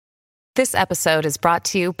This episode is brought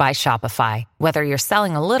to you by Shopify. Whether you're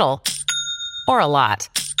selling a little or a lot,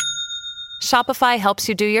 Shopify helps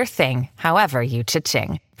you do your thing, however you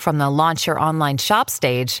cha-ching. From the launch your online shop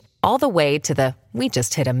stage, all the way to the we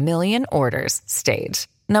just hit 1 million orders stage.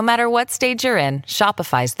 No matter what stage you're in,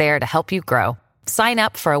 Shopify's there to help you grow. Sign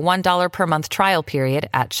up for a $1 per month trial period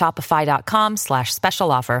at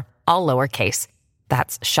shopify.com/special offer, all lowercase.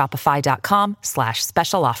 That's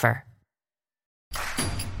shopify.com/special offer.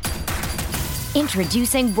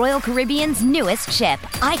 Introducing Royal Caribbean's newest ship,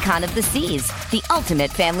 Icon of the Seas, the ultimate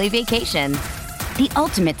family vacation. The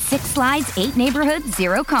ultimate 6 slides, 8 neighborhoods,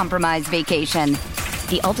 0 compromise vacation.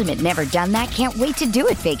 The ultimate never done that, can't wait to do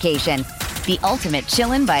it vacation. The ultimate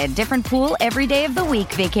chillin' by a different pool every day of the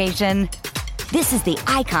week vacation. This is the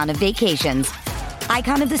Icon of vacations.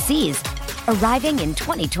 Icon of the Seas, arriving in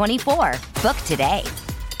 2024. Book today.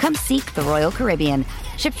 Come seek the Royal Caribbean.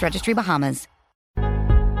 Ships Registry, Bahamas.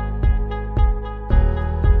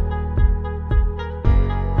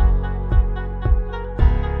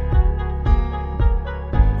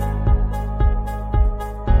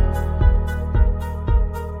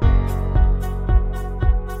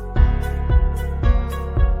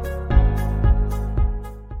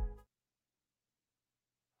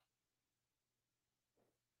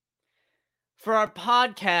 For our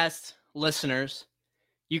podcast listeners,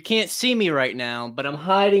 you can't see me right now, but I'm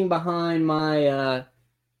hiding behind my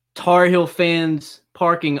Tar Heel fans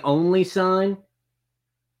parking only sign.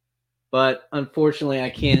 But unfortunately,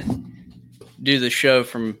 I can't do the show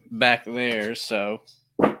from back there, so.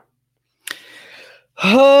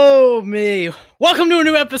 Oh, me. Welcome to a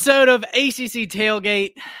new episode of ACC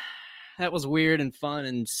Tailgate. That was weird and fun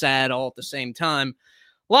and sad all at the same time.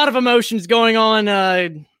 A lot of emotions going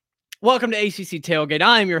on. Welcome to ACC Tailgate.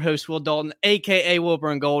 I am your host, Will Dalton, a.k.a. Wilbur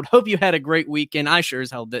and Gold. Hope you had a great weekend. I sure as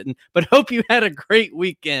hell didn't, but hope you had a great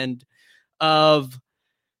weekend of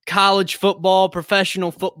college football,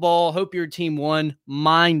 professional football. Hope your team won.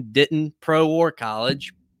 Mine didn't, pro or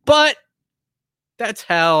college, but that's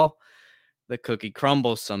how the cookie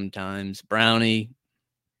crumbles sometimes. Brownie,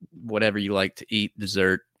 whatever you like to eat,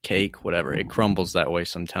 dessert, cake, whatever. It crumbles that way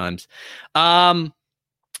sometimes.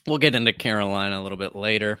 We'll get into Carolina a little bit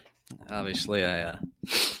later. Obviously, I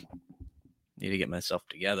need to get myself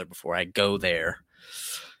together before I go there.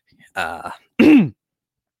 Gather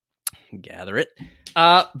it.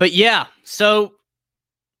 But yeah, so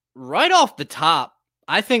right off the top,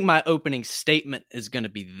 I think my opening statement is going to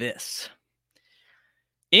be this.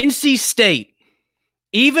 NC State,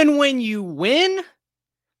 even when you win,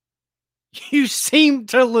 you seem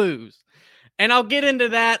to lose. And I'll get into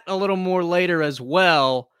that a little more later as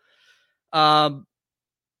well.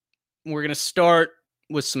 We're going to start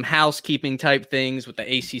with some housekeeping type things with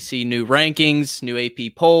the ACC new rankings, new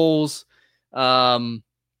AP polls. Yeah,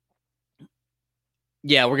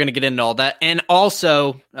 we're going to get into all that. And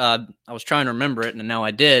also, I was trying to remember it, and now I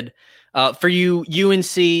did. For you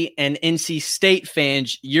UNC and NC State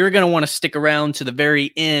fans, you're going to want to stick around to the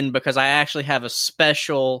very end because I actually have a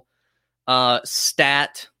special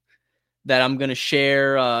stat that I'm going to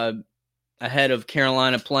share ahead of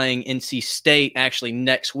Carolina playing NC State actually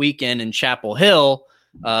next weekend in Chapel Hill.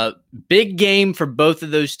 Big game for both of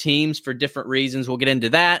those teams for different reasons. We'll get into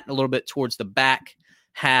that a little bit towards the back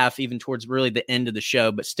half, even towards really the end of the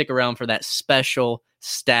show, but stick around for that special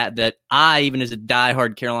stat that I, even as a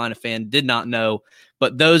diehard Carolina fan, did not know.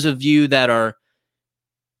 But those of you that are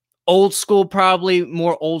old school, probably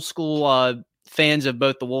more old school fans of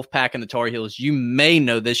both the Wolfpack and the Tar Heels, you may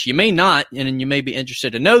know this, you may not, and you may be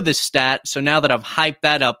interested to know this stat. So now that I've hyped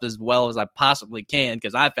that up as well as I possibly can,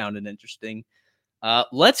 because I found it interesting,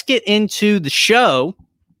 let's get into the show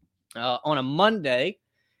on a Monday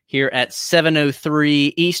here at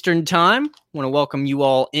 7:03 Eastern Time. I want to welcome you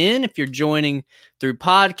all in. If you're joining through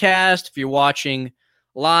podcast, if you're watching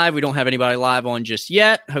live, we don't have anybody live on just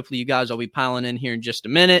yet. Hopefully you guys will be piling in here in just a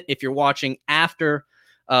minute. If you're watching after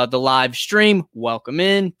the live stream, welcome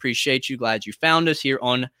in. Appreciate you. Glad you found us here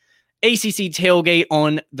on ACC Tailgate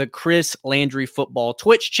on the Chris Landry Football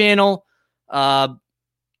Twitch channel.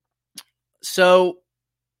 So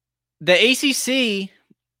the ACC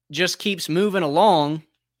just keeps moving along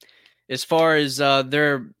as far as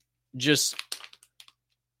their just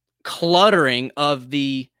cluttering of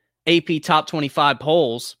the AP Top 25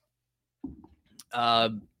 polls.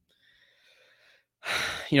 I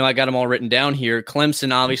got them all written down here.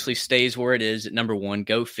 Clemson obviously stays where it is at number 1.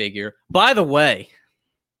 Go figure. By the way,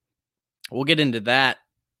 we'll get into that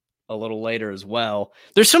a little later as well.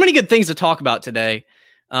 There's so many good things to talk about today.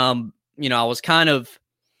 I was kind of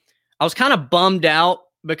bummed out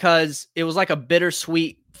because it was like a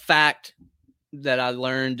bittersweet fact that I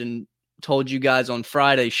learned and told you guys on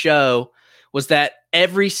Friday's show was that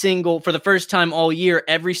for the first time all year,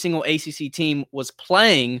 every single ACC team was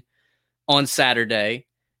playing on Saturday.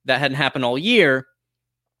 That hadn't happened all year.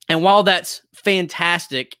 And while that's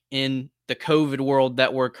fantastic in the COVID world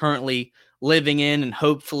that we're currently living in and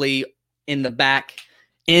hopefully in the back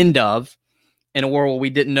end of, in a world where we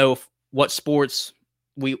didn't know what sports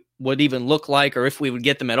we would even look like or if we would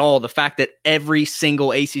get them at all, the fact that every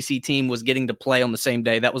single ACC team was getting to play on the same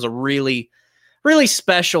day, that was a really, really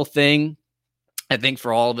special thing, I think,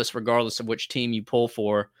 for all of us, regardless of which team you pull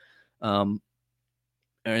for. And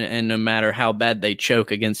no matter how bad they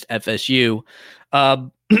choke against FSU. I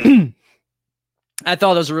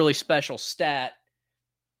thought that was a really special stat.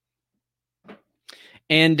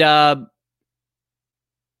 And the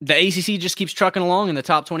ACC just keeps trucking along in the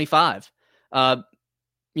top 25. One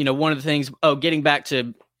of the things, getting back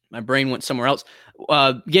to, my brain went somewhere else,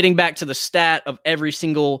 getting back to the stat of every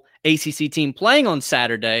single ACC team playing on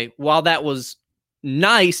Saturday, while that was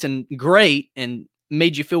nice and great and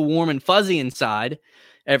made you feel warm and fuzzy inside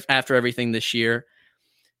after everything this year,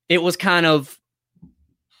 it was kind of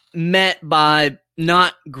met by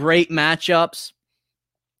not great matchups.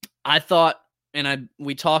 I thought, and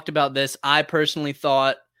we talked about this, I personally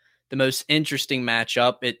thought the most interesting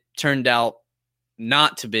matchup, it turned out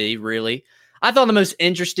not to be, really. I thought the most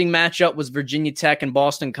interesting matchup was Virginia Tech and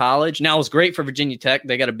Boston College. Now, it was great for Virginia Tech.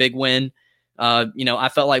 They got a big win. I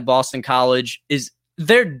felt like Boston College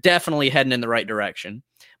they're definitely heading in the right direction.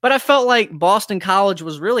 But I felt like Boston College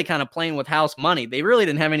was really kind of playing with house money. They really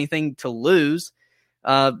didn't have anything to lose.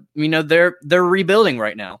 They're rebuilding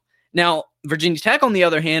right now. Now, Virginia Tech, on the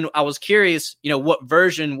other hand, I was curious, what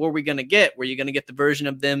version were we going to get? Were you going to get the version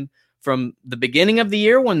of them from the beginning of the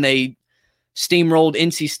year when they steamrolled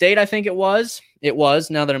NC State, I think it was? It was,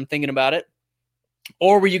 now that I'm thinking about it.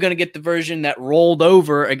 Or were you going to get the version that rolled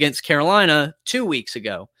over against Carolina 2 weeks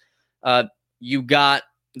ago? You got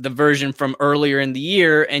the version from earlier in the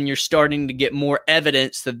year, and you're starting to get more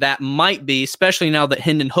evidence that might be, especially now that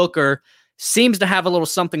Hendon Hooker seems to have a little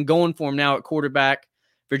something going for him now at quarterback.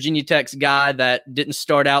 Virginia Tech's guy that didn't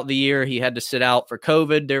start out the year. He had to sit out for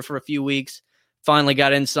COVID there for a few weeks. Finally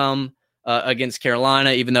got in some against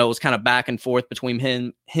Carolina, even though it was kind of back and forth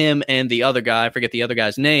between him and the other guy. I forget the other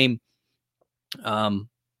guy's name.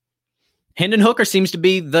 Hendon Hooker seems to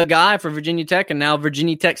be the guy for Virginia Tech, and now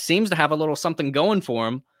Virginia Tech seems to have a little something going for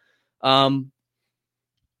him.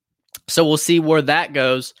 So we'll see where that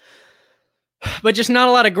goes. But just not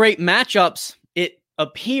a lot of great matchups, it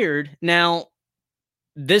appeared. Now,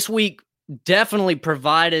 this week definitely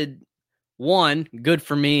provided one, good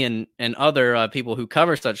for me and other people who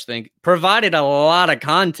cover such things, provided a lot of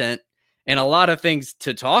content and a lot of things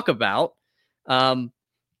to talk about.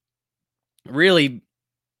 Really,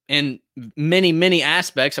 in many, many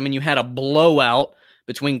aspects. I mean, you had a blowout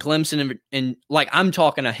between Clemson and I'm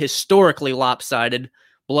talking a historically lopsided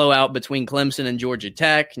blowout between Clemson and Georgia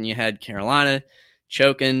Tech, and you had Carolina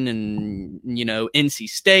choking, and NC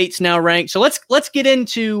State's now ranked. So let's get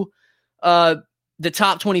into the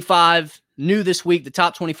top 25 new this week, the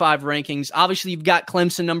top 25 rankings. Obviously, you've got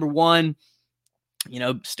Clemson number one,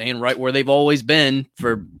 staying right where they've always been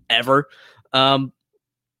forever.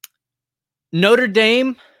 Notre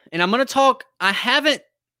Dame, and I'm going to talk, I haven't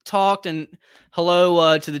talked, and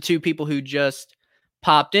hello to the two people who just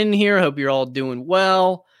popped in here. Hope you're all doing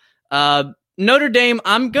well. Notre Dame,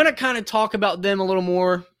 I'm going to kind of talk about them a little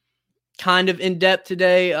more kind of in depth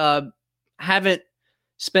today. Haven't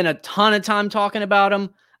spent a ton of time talking about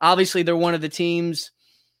them. Obviously, they're one of the teams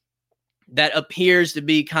that appears to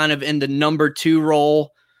be kind of in the number 2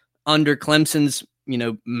 role under Clemson's,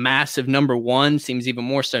 massive number 1. Seems even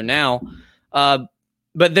more so now.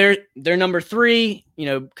 But they're number 3,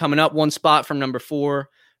 coming up one spot from number 4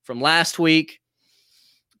 from last week.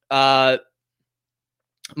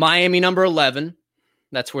 Miami number 11.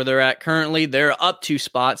 That's where they're at currently. They're up 2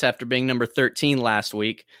 spots after being number 13 last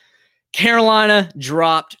week. Carolina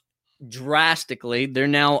dropped drastically. They're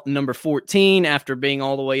now number 14 after being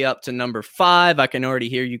all the way up to number 5. I can already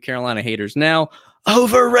hear you Carolina haters now.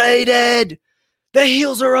 Overrated. The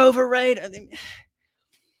Heels are overrated.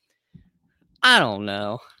 I don't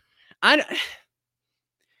know. I'm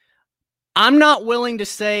not willing to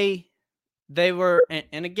say they were,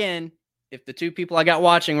 and again, if the two people I got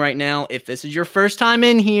watching right now, if this is your first time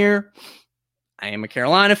in here, I am a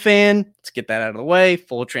Carolina fan. Let's get that out of the way.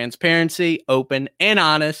 Full transparency, open and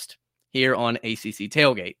honest here on ACC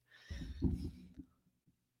Tailgate.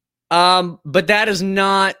 But that is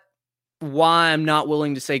not why I'm not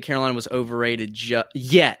willing to say Carolina was overrated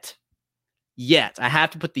yet. Yet. I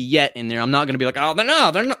have to put the yet in there. I'm not going to be like, oh,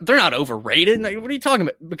 they're not overrated. What are you talking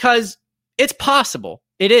about? Because It's possible.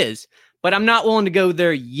 It is. But I'm not willing to go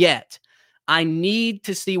there yet. I need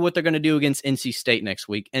to see what they're going to do against NC State next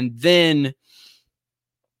week. And then,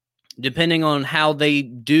 depending on how they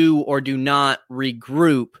do or do not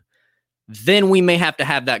regroup, then we may have to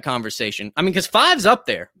have that conversation. I mean, because 5's up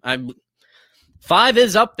there. 5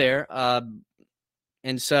 is up there.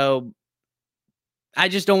 And so I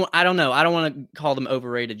don't know. I don't want to call them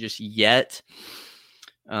overrated just yet.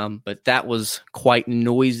 But that was quite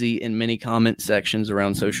noisy in many comment sections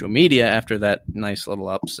around social media after that nice little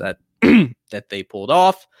upset that they pulled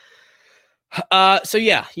off. So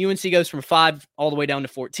yeah, UNC goes from 5 all the way down to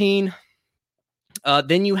 14.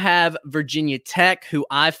 Then you have Virginia Tech, who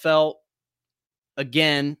I felt,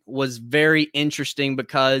 again, was very interesting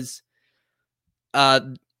because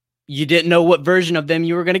you didn't know what version of them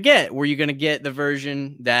you were going to get. Were you going to get the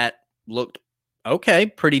version that looked okay,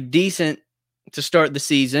 pretty decent to start the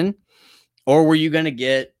season, or were you going to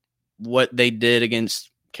get what they did against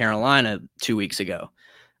Carolina 2 weeks ago,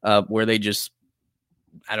 where they just,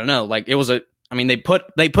 I don't know, like it was they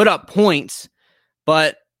put up points,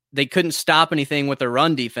 but they couldn't stop anything with their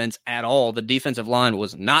run defense at all. The defensive line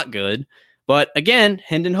was not good, but again,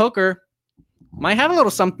 Hendon Hooker might have a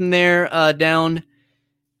little something there down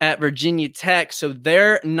at Virginia Tech. So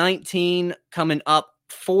they're 19, coming up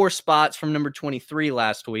 4 spots from number 23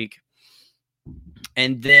 last week.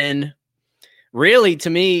 And then really, to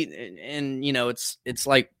me, and you know, it's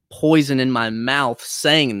like poison in my mouth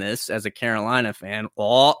saying this as a Carolina fan,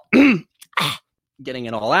 getting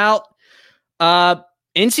it all out.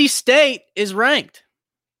 NC State is ranked,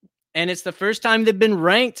 and it's the first time they've been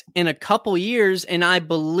ranked in a couple years. And I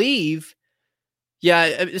believe,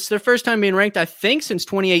 it's their first time being ranked, I think, since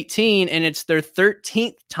 2018. And it's their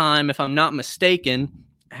 13th time, if I'm not mistaken.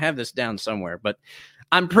 I have this down somewhere, but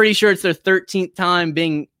I'm pretty sure it's their 13th time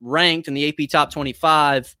being ranked in the AP Top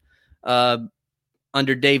 25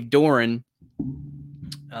 under Dave Doran.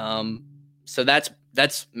 So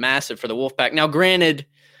that's massive for the Wolfpack. Now, granted,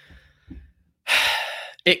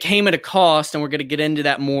 it came at a cost, and we're going to get into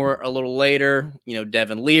that more a little later. You know,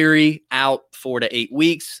 Devin Leary out 4 to 8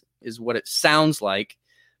 weeks is what it sounds like.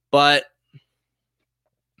 But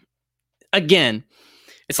again,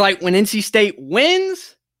 it's like when NC State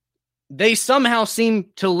wins, they somehow seem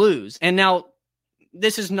to lose. And now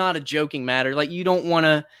this is not a joking matter. Like, you don't want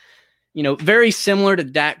to, very similar to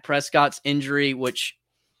Dak Prescott's injury, which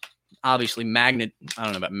obviously I don't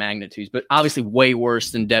know about magnitudes, but obviously way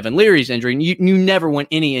worse than Devin Leary's injury. And you never want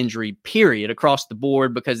any injury, period, across the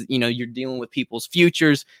board, because, you're dealing with people's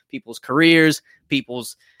futures, people's careers,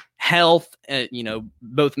 people's health,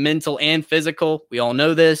 both mental and physical. We all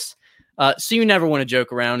know this. So you never want to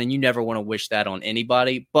joke around, and you never want to wish that on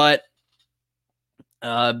anybody. But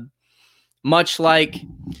much like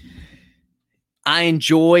I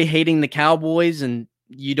enjoy hating the Cowboys, and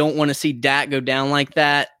you don't want to see Dak go down like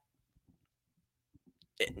that.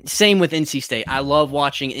 Same with NC State. I love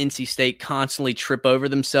watching NC State constantly trip over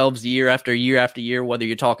themselves year after year after year, whether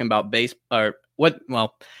you're talking about baseball,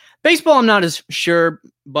 I'm not as sure,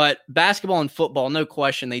 but basketball and football, no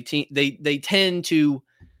question, they tend to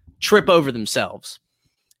trip over themselves.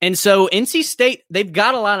 And so NC State, they've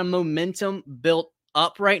got a lot of momentum built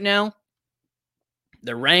up right now.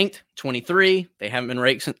 They're ranked 23. They haven't been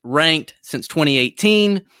ranked since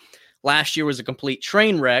 2018. Last year was a complete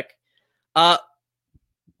train wreck.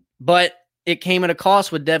 But it came at a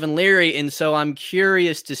cost with Devin Leary, and so I'm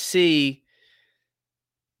curious to see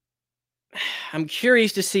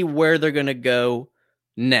where they're going to go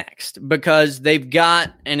next, because they've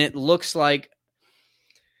got, and it looks like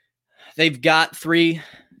they've got 3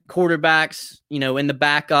 quarterbacks, in the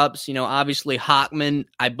backups. Obviously Hockman,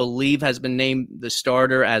 I believe, has been named the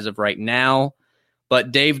starter as of right now,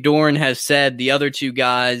 but Dave Doran has said the other 2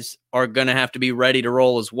 guys are going to have to be ready to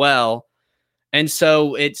roll as well. And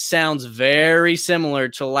so it sounds very similar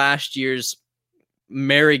to last year's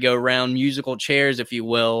merry-go-round, musical chairs, if you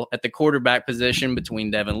will, at the quarterback position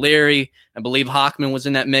between Devin Leary. I believe Hockman was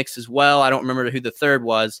in that mix as well. I don't remember who the third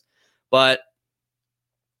was, but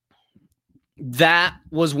that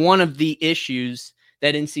was one of the issues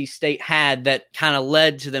that NC State had that kind of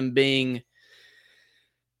led to them being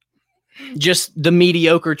just the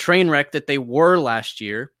mediocre train wreck that they were last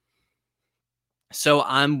year. So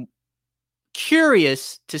I'm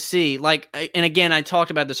curious to see, and again, I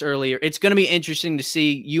talked about this earlier, it's going to be interesting to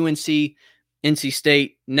see UNC, NC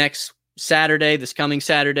State next Saturday, this coming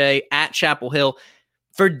Saturday at Chapel Hill,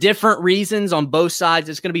 for different reasons on both sides.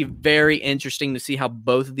 It's going to be very interesting to see how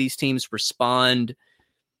both of these teams respond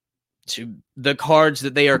to the cards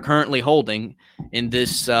that they are currently holding in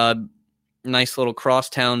this nice little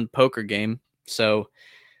crosstown poker game. So,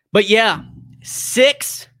 But yeah,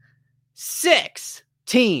 six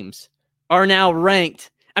teams are now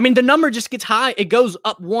ranked. I mean, the number just gets high. It goes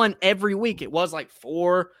up one every week. It was like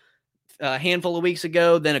 4 a handful of weeks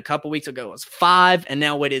ago. Then a couple weeks ago it was 5. And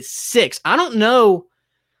now it is 6. I don't know.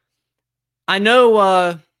 I know,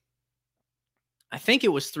 I think it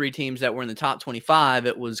was 3 teams that were in the top 25.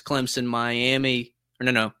 It was Clemson, Miami.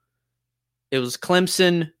 Or no. It was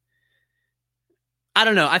Clemson. I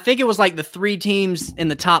don't know. I think it was like the 3 teams in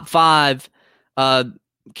the top 5,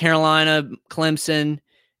 Carolina, Clemson,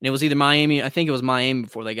 and it was either Miami. I think it was Miami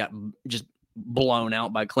before they got just blown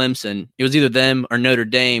out by Clemson. It was either them or Notre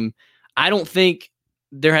Dame. I don't think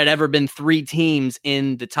there had ever been 3 teams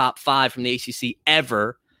in the top 5 from the ACC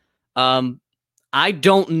ever. I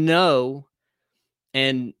don't know,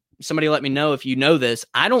 and somebody let me know if you know this.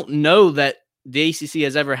 I don't know that the ACC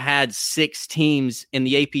has ever had 6 teams in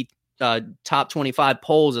the AP top 25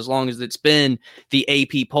 polls as long as it's been the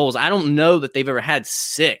AP polls. I don't know that they've ever had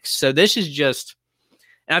 6. So this is just,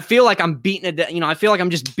 and I feel like I'm I feel like I'm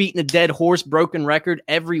just beating a dead horse, broken record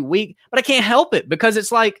every week, but I can't help it because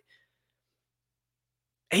it's like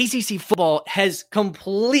ACC football has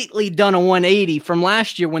completely done a 180 from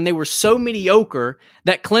last year when they were so mediocre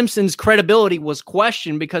that Clemson's credibility was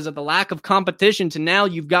questioned because of the lack of competition to now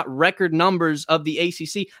you've got record numbers of the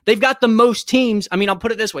ACC. They've got the most teams. I mean, I'll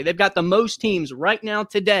put it this way. They've got the most teams right now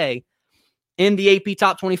today in the AP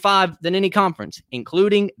top 25 than any conference,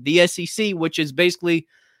 including the SEC, which is basically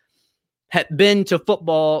been to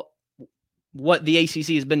football what the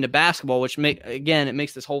ACC has been to basketball, which it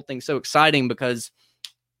makes this whole thing so exciting because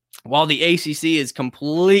while the ACC has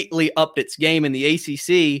completely upped its game in the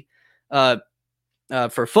ACC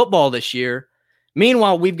for football this year,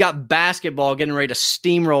 meanwhile, we've got basketball getting ready to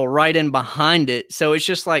steamroll right in behind it. So it's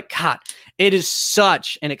just like, God, it is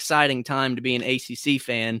such an exciting time to be an ACC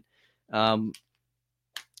fan.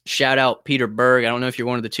 Shout out Peter Berg. I don't know if you're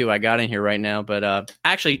one of the 2 I got in here right now, but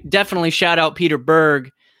actually definitely shout out Peter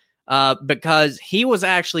Berg because he was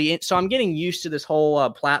actually so I'm getting used to this whole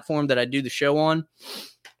platform that I do the show on.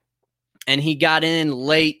 And he got in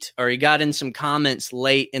late, or he got in some comments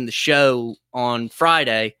late in the show on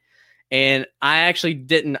Friday. And I actually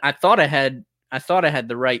didn't. I thought I had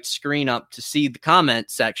the right screen up to see the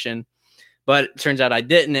comment section, but it turns out I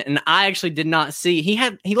didn't. And I actually did not see.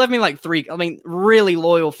 He left me like 3. I mean, really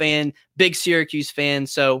loyal fan, big Syracuse fan.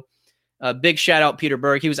 So big shout out Peter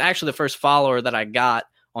Berg. He was actually the first follower that I got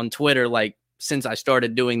on Twitter, like since I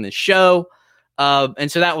started doing the show.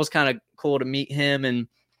 And so that was kind of cool to meet him. And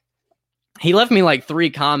he left me like 3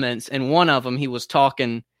 comments, and one of them he was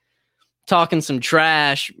talking some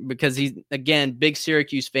trash because he's, again, big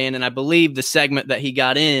Syracuse fan. And I believe the segment that he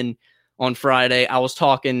got in on Friday, I was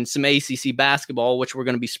talking some ACC basketball, which we're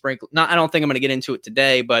going to be sprinkling. I don't think I'm going to get into it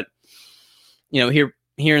today, but here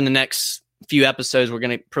in the next few episodes, we're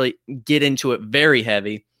going to probably get into it very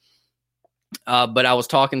heavy. But I was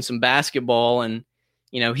talking some basketball, and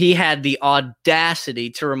he had the audacity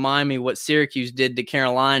to remind me what Syracuse did to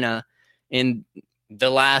Carolina in the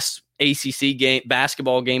last ACC game,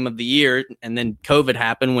 basketball game of the year. And then COVID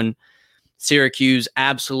happened when Syracuse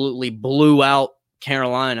absolutely blew out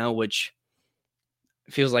Carolina, which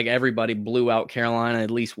feels like everybody blew out Carolina at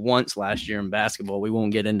least once last year in basketball. We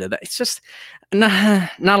won't get into that. It's just not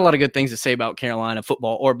a lot of good things to say about Carolina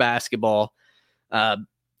football or basketball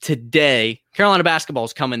today. Carolina basketball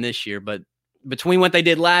is coming this year, but between what they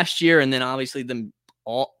did last year and then obviously the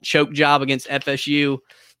choke job against FSU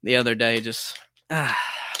the other day, just we're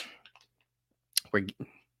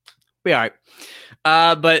all right.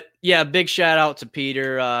 But yeah, big shout out to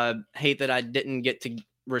Peter. Hate that I didn't get to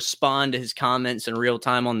respond to his comments in real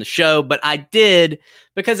time on the show, but I did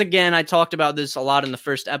because, again, I talked about this a lot in the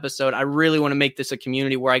first episode. I really want to make this a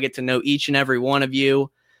community where I get to know each and every one of you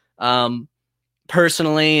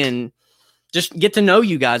personally and just get to know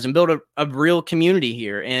you guys and build a real community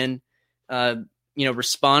here. And,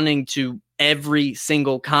 responding to every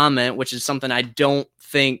single comment, which is something I don't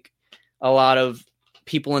think a lot of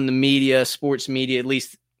people in the media, sports media, at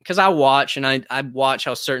least because I watch and I watch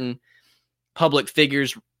how certain public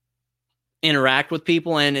figures interact with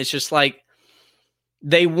people. And it's just like,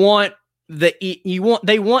 they want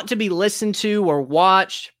to be listened to or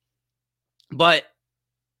watched, but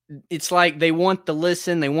it's like they want the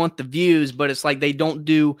listen, they want the views, but it's like they don't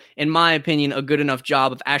do, in my opinion, a good enough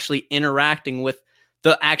job of actually interacting with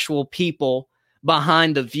the actual people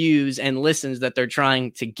behind the views and listens that they're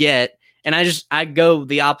trying to get. And I go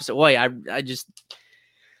the opposite way. I just,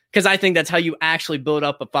 because I think that's how you actually build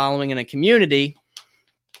up a following in a community,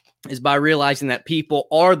 is by realizing that people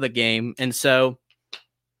are the game. And so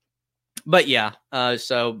But yeah,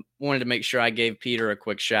 so wanted to make sure I gave Peter a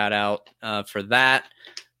quick shout out for that.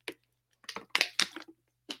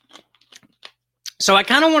 So I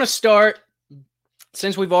kind of want to start,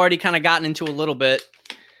 since we've already kind of gotten into a little bit.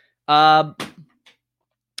 I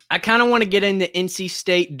kind of want to get into NC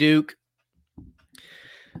State Duke.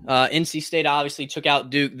 NC State obviously took out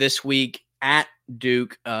Duke this week at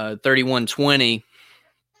Duke, 31-20.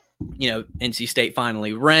 NC State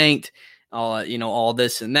finally ranked. All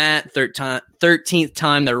this and that. 13th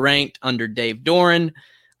time they're ranked under Dave Doran.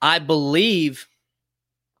 I believe,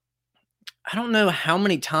 I don't know how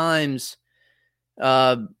many times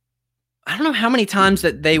that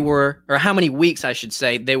they were, or how many weeks I should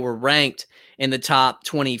say, they were ranked in the top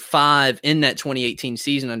 25 in that 2018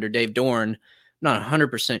 season under Dave Doran. I'm not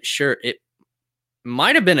 100% sure. It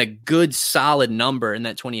might have been a good solid number in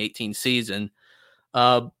that 2018 season.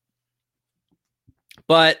 But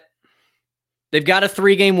they've got a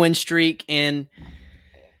 3-game win streak, and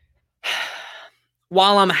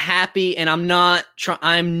while I'm happy and I'm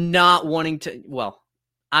wanting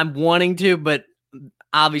to, but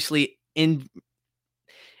obviously in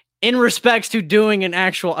respects to doing an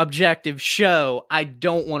actual objective show, I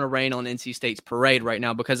don't want to rain on NC State's parade right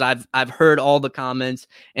now, because I've heard all the comments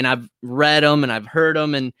and I've read them and I've heard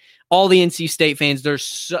them, and all the NC State fans, they're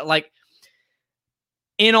so, like,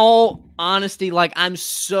 in all honesty, like, I'm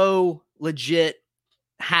so legit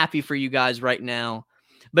happy for you guys right now,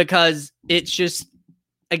 because it's just,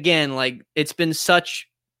 again, like, it's been such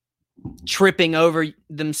tripping over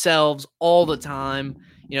themselves all the time,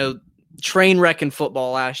 train wreck in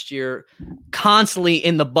football last year, constantly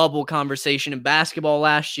in the bubble conversation in basketball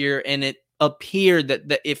last year, and it appeared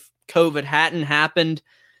that if COVID hadn't happened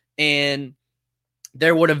and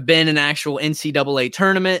there would have been an actual NCAA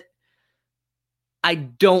tournament, I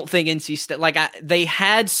don't think NC State, they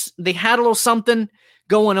had a little something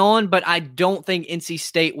going on, but I don't think NC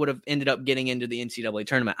State would have ended up getting into the NCAA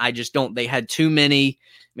tournament. I just don't. They had too many.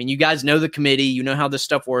 I mean, you guys know the committee, you know how this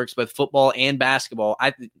stuff works, both football and basketball.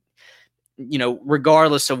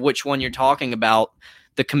 Regardless of which one you're talking about,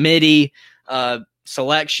 the committee,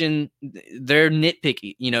 selection, they're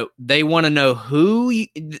nitpicky. They want to know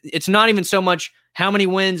it's not even so much how many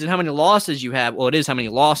wins and how many losses you have. Well, it is how many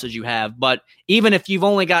losses you have, but even if you've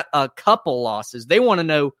only got a couple losses, they want to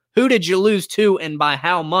know who did you lose to and by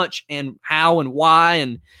how much and how and why.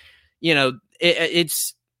 And,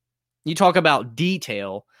 it's, you talk about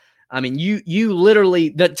detail. I mean, you literally,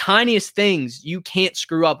 the tiniest things you can't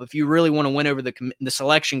screw up if you really want to win over the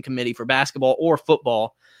selection committee for basketball or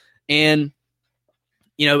football. And,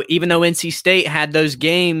 even though NC State had those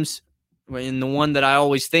games, in the one that I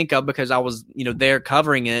always think of because I was, there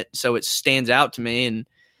covering it, so it stands out to me, and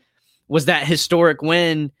was that historic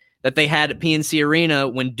win that they had at PNC Arena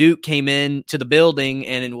when Duke came in to the building,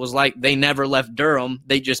 and it was like they never left Durham.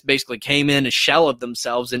 They just basically came in a shell of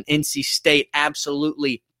themselves, and NC State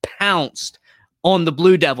absolutely pounced on the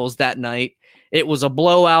Blue Devils that night. It was a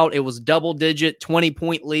blowout. It was double-digit,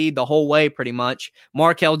 20-point lead the whole way pretty much.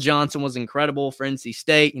 Markel Johnson was incredible for NC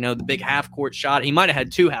State. The big half-court shot. He might have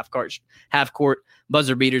had two half-court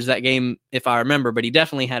buzzer beaters that game, if I remember, but he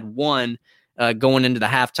definitely had one going into the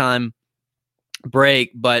halftime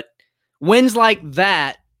break. But wins like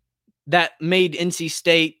that made NC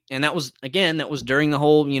State, and that was during the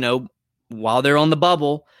whole, while they're on the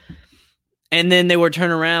bubble. And then they would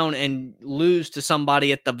turn around and lose to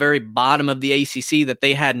somebody at the very bottom of the ACC that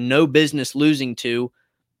they had no business losing to,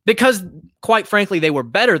 because, quite frankly, they were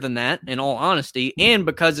better than that, in all honesty, and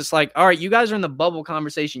because it's like, all right, you guys are in the bubble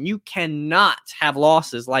conversation. You cannot have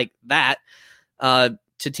losses like that to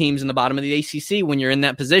teams in the bottom of the ACC when you're in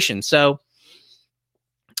that position. So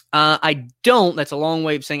that's a long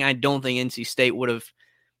way of saying I don't think NC State would have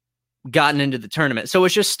gotten into the tournament. So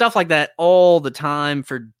it's just stuff like that all the time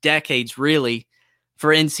for decades, really, for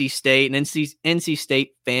NC State. And NC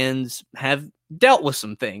State fans have dealt with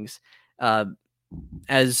some things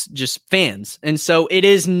as just fans. And so it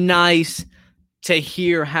is nice to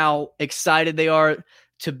hear how excited they are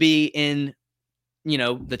to be in,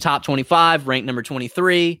 the top 25, ranked number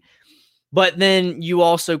 23. But then you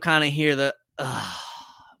also kind of hear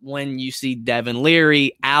when you see Devin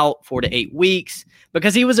Leary out 4 to 8 weeks,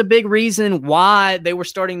 because he was a big reason why they were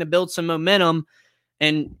starting to build some momentum.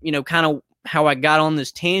 And, kind of how I got on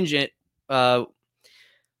this tangent, the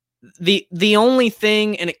only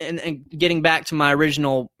thing, and getting back to my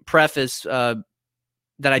original preface, that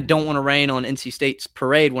I don't want to rain on NC State's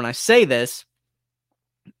parade when I say this,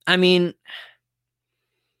 I mean,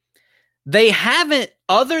 they haven't,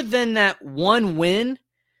 other than that one win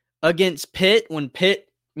against Pitt, when Pitt,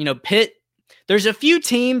 there's a few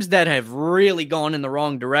teams that have really gone in the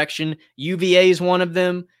wrong direction. UVA is one of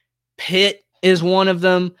them. Pitt is one of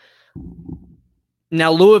them.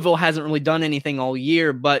 Now, Louisville hasn't really done anything all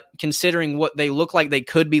year, but considering what they look like they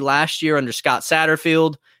could be last year under Scott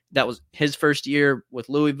Satterfield, that was his first year with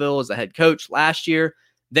Louisville as the head coach last year.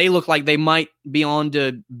 They look like they might be on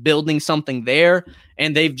to building something there,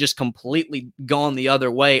 and they've just completely gone the other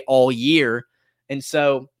way all year. And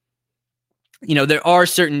so, there are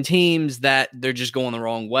certain teams that they're just going the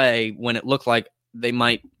wrong way when it looked like they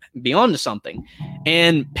might be on to something.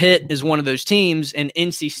 And Pitt is one of those teams, and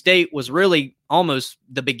NC State was really almost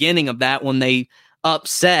the beginning of that when they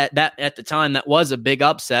upset that. At the time, that was a big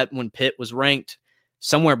upset when Pitt was ranked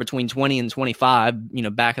somewhere between 20 and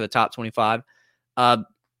 25, back of the top 25.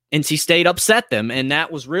 NC State upset them, and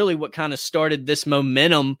that was really what kind of started this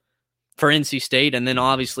momentum for NC State, and then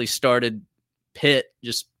obviously started Pitt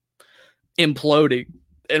just imploding,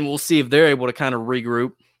 and we'll see if they're able to kind of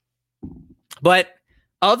regroup. But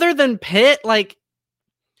other than Pitt,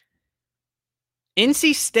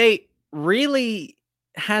 NC State really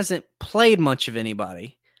hasn't played much of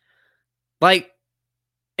anybody.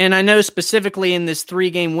 And I know specifically in this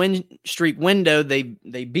 3-game win streak window, they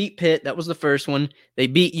beat Pitt. That was the first one. They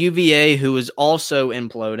beat UVA, who is also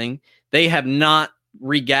imploding. They have not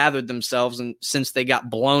regathered themselves since they got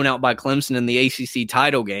blown out by Clemson in the ACC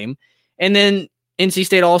title game. And then NC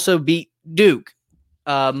State also beat Duke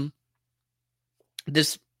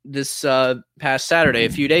this past Saturday, a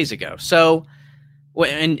few days ago. So,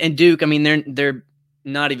 and Duke, I mean, they're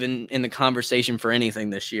not even in the conversation for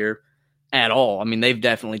anything this year at all. I mean, they've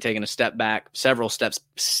definitely taken a step back, several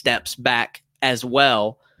steps back as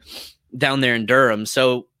well down there in Durham.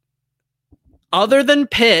 So other than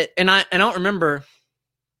Pitt, and I don't remember,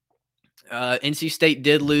 NC State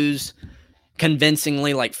did lose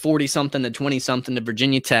convincingly, 40-something to 20-something to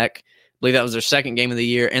Virginia Tech. I believe that was their second game of the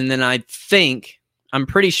year. And then I'm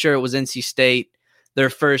pretty sure it was NC State.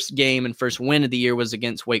 Their first game and first win of the year was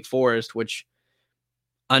against Wake Forest, which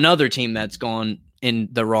another team that's gone in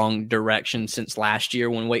the wrong direction since last year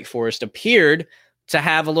when Wake Forest appeared to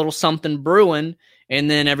have a little something brewing, and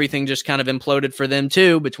then everything just kind of imploded for them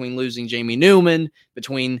too, between losing Jamie Newman,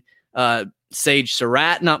 between Sage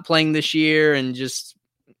Surratt not playing this year, and just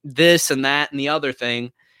this and that and the other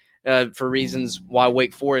thing for reasons why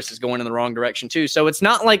Wake Forest is going in the wrong direction too. So it's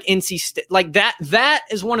not like NC State, that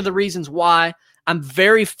is one of the reasons why I'm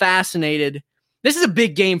very fascinated. This is a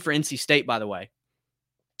big game for NC State, by the way.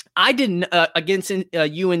 I didn't against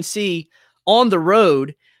UNC on the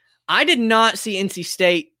road. I did not see NC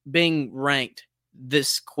State being ranked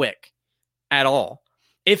this quick at all.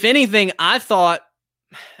 If anything, I thought,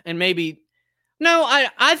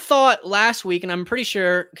 I thought last week, and I'm pretty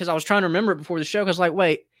sure because I was trying to remember it before the show. Because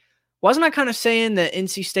wait, wasn't I kind of saying that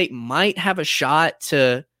NC State might have a shot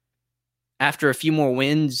to, after a few more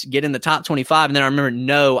wins, get in the top 25? And then I remember,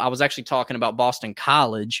 no, I was actually talking about Boston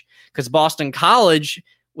College, because Boston College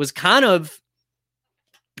was kind of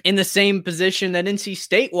in the same position that NC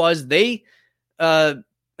State was. They had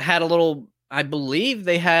a little, I believe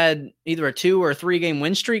they had either a 2 or 3 game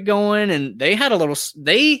win streak going, and they had a little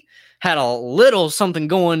something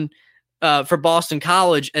going for Boston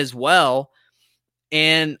College as well.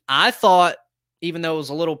 And I thought, even though it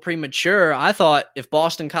was a little premature, I thought if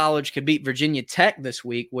Boston College could beat Virginia Tech this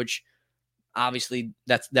week, which obviously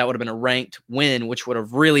that would have been a ranked win, which would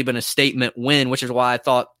have really been a statement win, which is why I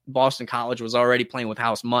thought Boston College was already playing with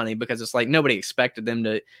house money, because it's nobody expected them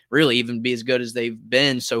to really even be as good as they've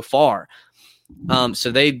been so far.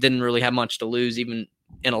 So they didn't really have much to lose, even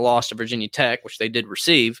in a loss to Virginia Tech, which they did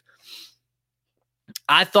receive.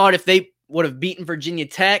 I thought if they would have beaten Virginia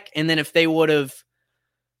Tech, and then if they would have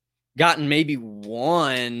gotten maybe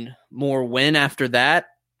one more win after that,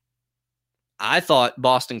 I thought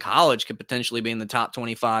Boston College could potentially be in the top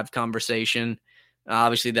 25 conversation.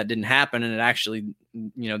 Obviously, that didn't happen, and it actually,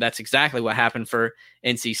 that's exactly what happened for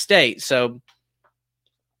NC State. So,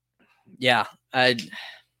 yeah, I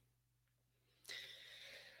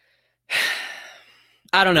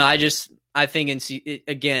don't know. I think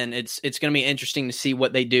again, it's going to be interesting to see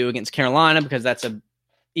what they do against Carolina, because that's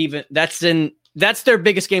their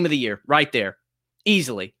biggest game of the year right there,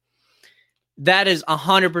 easily. That is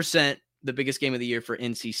 100% the biggest game of the year for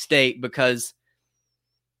NC State, because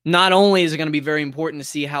not only is it going to be very important to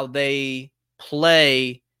see how they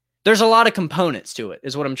play, there's a lot of components to it,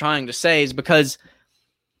 is what I'm trying to say, is because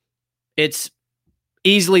it's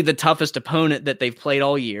easily the toughest opponent that they've played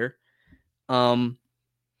all year.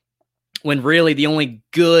 When really the only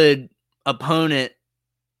good opponent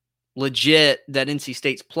legit that NC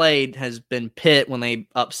State's played has been Pitt, when they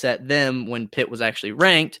upset them when Pitt was actually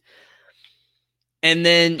ranked. And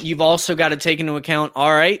then you've also got to take into account,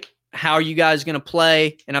 all right, how are you guys going to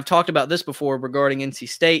play? And I've talked about this before regarding NC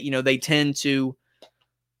State. You know, they tend to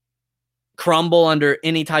crumble under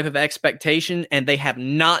any type of expectation, and they have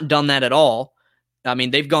not done that at all. I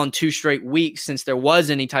mean, they've gone 2 straight weeks since there was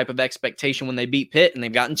any type of expectation when they beat Pitt, and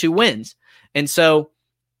they've gotten 2 wins. And so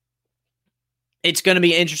it's going to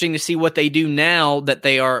be interesting to see what they do now that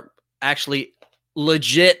they are actually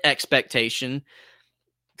legit expectation,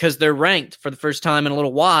 because they're ranked for the first time in a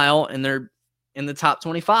little while, and they're in the top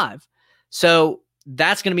 25. So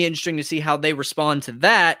that's going to be interesting to see how they respond to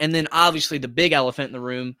that. And then obviously the big elephant in the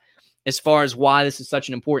room, as far as why this is such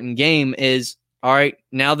an important game, is, all right,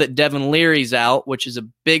 now that Devin Leary's out, which is a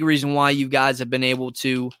big reason why you guys have been able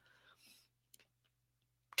to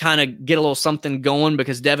kind of get a little something going,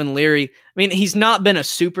 because Devin Leary, I mean, he's not been a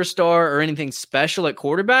superstar or anything special at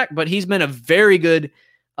quarterback, but he's been a very good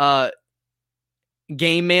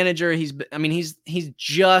game manager. He's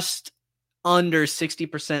just under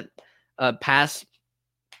 60% pass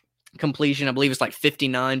completion. I believe it's like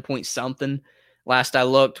 59 point something last I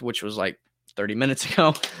looked, which was like 30 minutes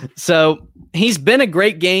ago. So he's been a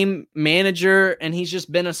great game manager, and he's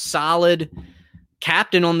just been a solid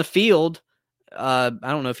captain on the field. I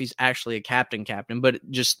don't know if he's actually a captain, but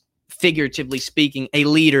just figuratively speaking, a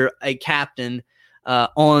leader, a captain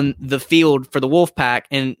on the field for the Wolfpack.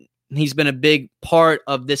 And he's been a big part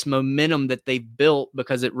of this momentum that they've built,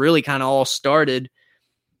 because it really kind of all started.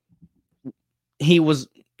 He was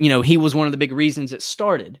one of the big reasons it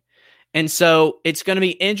started. And so it's going to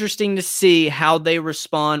be interesting to see how they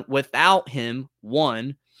respond without him,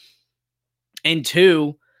 1. And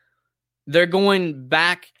 2, they're going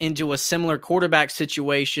back into a similar quarterback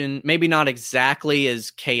situation, maybe not exactly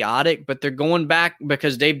as chaotic, but they're going back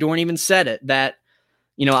because Dave Doeren even said it, that,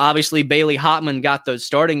 obviously Bailey Hotman got those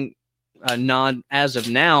starting nod as of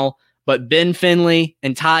now, but Ben Finley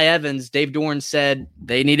and Ty Evans, Dave Doeren said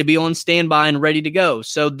they need to be on standby and ready to go.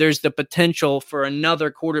 So there's the potential for another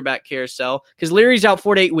quarterback carousel, because Leary's out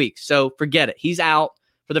 4 to 8 weeks. So forget it. He's out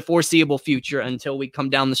for the foreseeable future until we come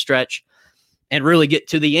down the stretch and really get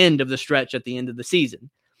to the end of the stretch at the end of the season.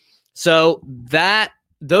 So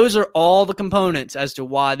those are all the components as to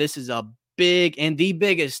why this is a big and the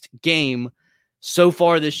biggest game so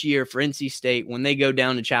far this year for NC State when they go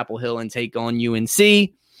down to Chapel Hill and take on UNC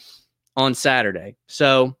on Saturday.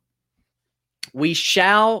 So we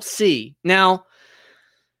shall see. Now,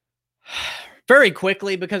 very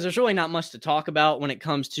quickly, because there's really not much to talk about when it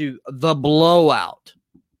comes to the blowout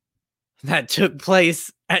that took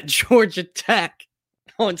place at Georgia Tech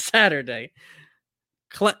on Saturday.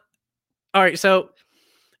 All right, so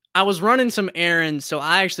I was running some errands, so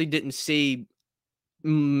I actually didn't see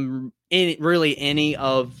any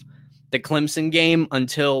of the Clemson game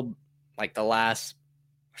until like the last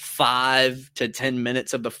 5 to 10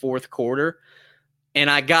 minutes of the fourth quarter. And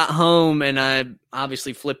I got home and I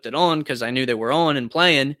obviously flipped it on because I knew they were on and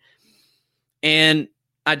playing. And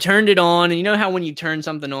I turned it on. And you know how when you turn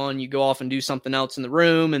something on, you go off and do something else in the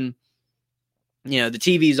room, and the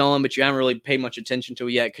TV's on, but you haven't really paid much attention to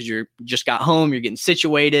it yet because you're just got home, you're getting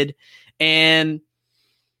situated. And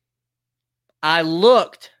I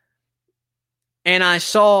looked and I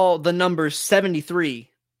saw the number 73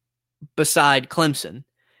 beside Clemson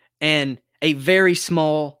and a very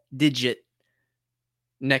small digit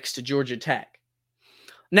next to Georgia Tech.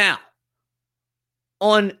 Now,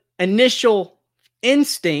 on initial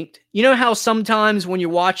instinct, you know how sometimes when you're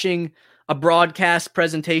watching a broadcast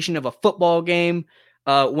presentation of a football game,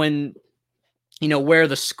 when, where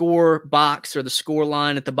the score box or the score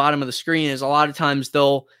line at the bottom of the screen is, a lot of times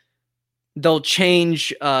they'll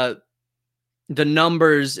change the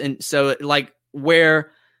numbers. And so like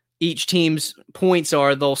where each team's points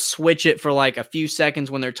are, they'll switch it for like a few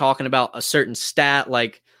seconds when they're talking about a certain stat,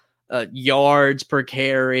 like yards per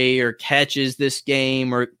carry or catches this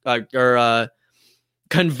game or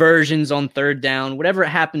conversions on third down, whatever it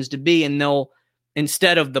happens to be. And they'll,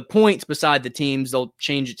 instead of the points beside the teams, they'll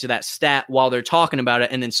change it to that stat while they're talking about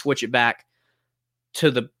it and then switch it back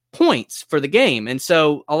to the points for the game. And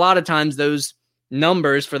so a lot of times those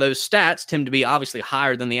numbers for those stats tend to be obviously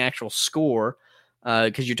higher than the actual score,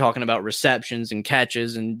 because you're talking about receptions and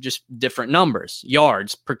catches and just different numbers,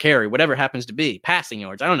 yards per carry, whatever it happens to be, passing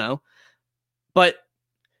yards, I don't know. But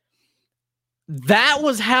that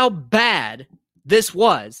was how bad this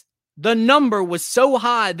was. The number was so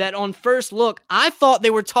high that on first look, I thought they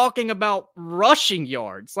were talking about rushing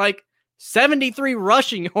yards, like 73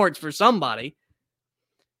 rushing yards for somebody.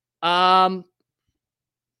 No,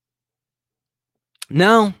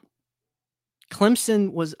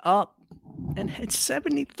 Clemson was up and had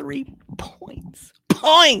 73 points.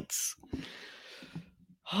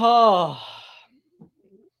 Oh.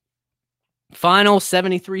 Final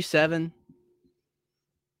 73-7.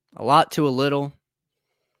 A lot to a little.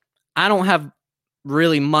 I don't have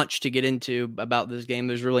really much to get into about this game.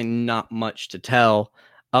 There's really not much to tell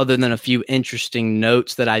other than a few interesting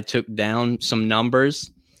notes that I took down, some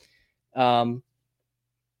numbers. Let's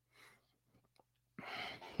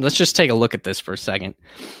just take a look at this for a second.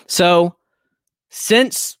 So,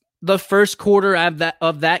 since the first quarter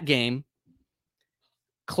of that game,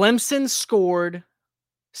 Clemson scored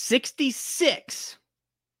 66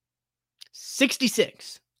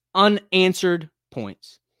 unanswered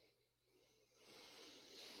points.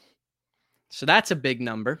 So that's a big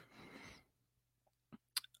number.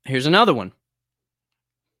 Here's another one.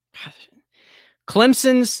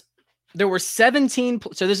 There were 17,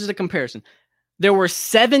 so this is a comparison. There were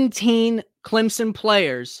 17 Clemson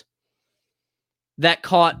players that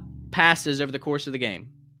caught passes over the course of the game,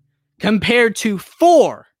 compared to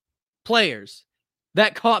 4 players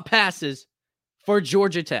that caught passes for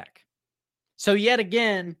Georgia Tech. So yet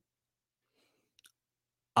again,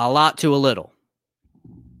 a lot to a little.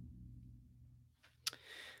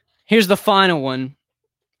 Here's the final one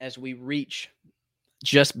as we reach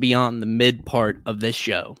just beyond the mid part of this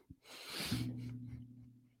show.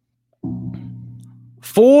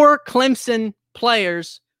 4 Clemson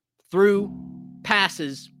players threw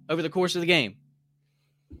passes over the course of the game.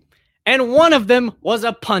 And one of them was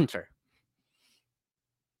a punter.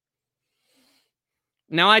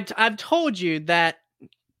 Now, I've told you that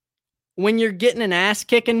when you're getting an ass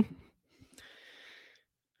kicking,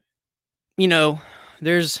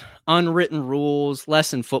 there's unwritten rules,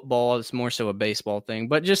 less in football. It's more so a baseball thing,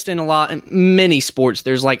 but just in many sports,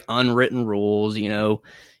 there's like unwritten rules. You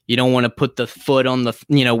don't want to put the foot on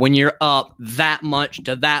when you're up that much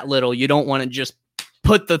to that little, you don't want to just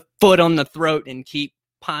put the foot on the throat and keep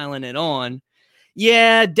piling it on.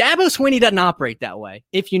 Yeah, Dabo Swinney doesn't operate that way,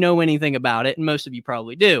 if you know anything about it, and most of you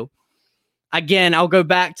probably do. Again, I'll go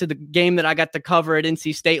back to the game that I got to cover at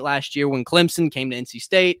NC State last year when Clemson came to NC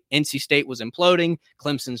State. NC State was imploding.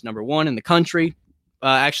 Clemson's number 1 in the country.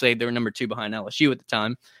 Actually, they were number 2 behind LSU at the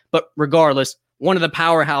time. But regardless, one of the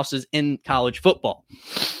powerhouses in college football.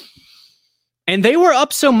 And they were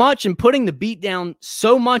up so much and putting the beat down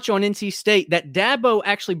so much on NC State that Dabo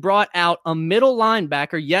actually brought out a middle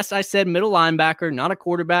linebacker. Yes, I said middle linebacker, not a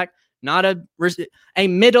quarterback, not a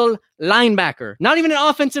middle linebacker, not even an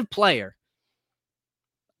offensive player.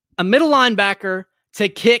 A middle linebacker to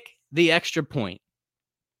kick the extra point.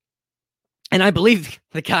 And I believe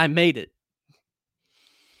the guy made it.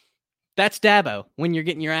 That's Dabo when you're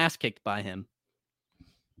getting your ass kicked by him.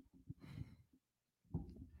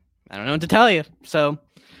 I don't know what to tell you. So,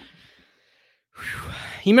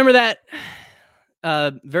 you remember that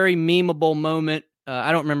very memeable moment?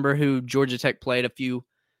 I don't remember who Georgia Tech played a few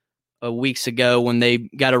weeks ago when they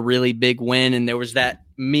got a really big win, and there was that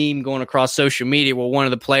meme going across social media where one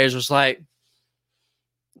of the players was like,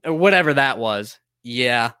 or whatever that was.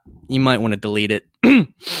 Yeah, you might want to delete it.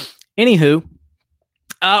 Anywho,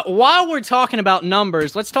 while we're talking about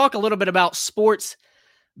numbers, let's talk a little bit about sports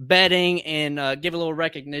betting and give a little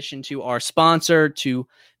recognition to our sponsor, to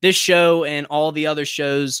this show and all the other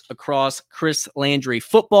shows across Chris Landry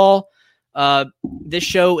Football. This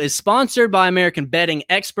show is sponsored by American Betting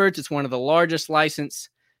Experts. It's one of the largest licensed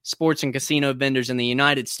sports and casino vendors in the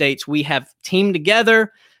United States. We have teamed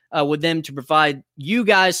together with them to provide you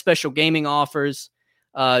guys special gaming offers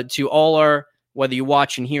to all our, whether you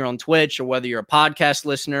watch and hear on Twitch or whether you're a podcast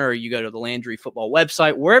listener or you go to the Landry Football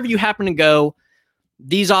website, wherever you happen to go,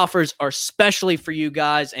 these offers are specially for you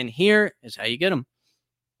guys. And here is how you get them.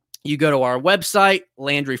 You go to our website,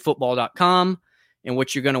 LandryFootball.com. And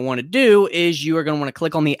what you're going to want to do is you are going to want to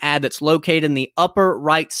click on the ad that's located in the upper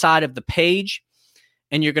right side of the page.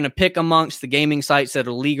 And you're going to pick amongst the gaming sites that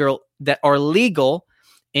are legal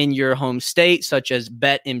in your home state, such as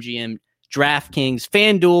BetMGM, DraftKings,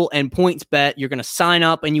 FanDuel, and PointsBet. You're going to sign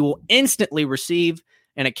up and you will instantly receive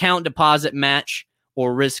an account deposit match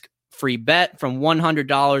or risk-free bet from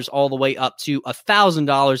 $100 all the way up to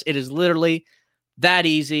 $1,000. It is literally that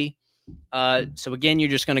easy. So again, you're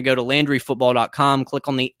just going to go to LandryFootball.com, click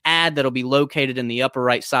on the ad that'll be located in the upper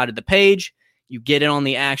right side of the page. You get in on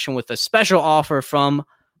the action with a special offer from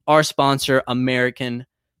our sponsor, American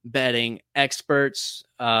Betting Experts.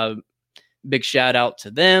 Big shout out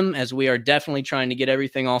to them, as we are definitely trying to get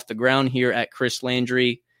everything off the ground here at Chris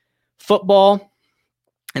Landry Football,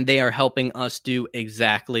 and they are helping us do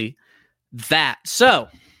exactly that. So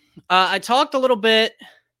I talked a little bit,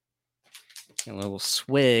 a little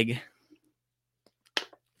swig.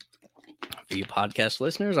 For you podcast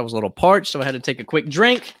listeners, I was a little parched, so I had to take a quick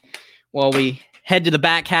drink while we head to the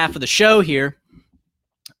back half of the show here.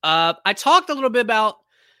 I talked a little bit about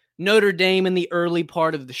Notre Dame in the early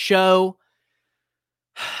part of the show.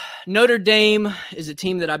 Notre Dame is a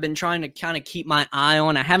team that I've been trying to kind of keep my eye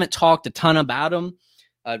on. I haven't talked a ton about them,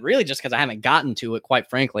 really just because I haven't gotten to it, quite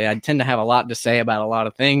frankly. I tend to have a lot to say about a lot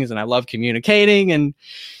of things, and I love communicating, and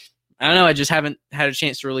I don't know, I just haven't had a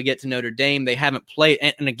chance to really get to Notre Dame. They haven't played,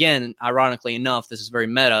 and again, ironically enough, this is very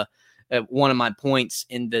meta. One of my points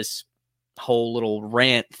in this whole little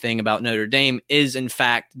rant thing about Notre Dame is, in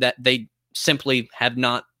fact, that they simply have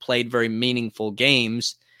not played very meaningful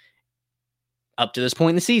games up to this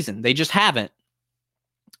point in the season. They just haven't,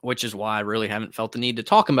 which is why I really haven't felt the need to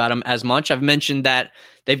talk about them as much. I've mentioned that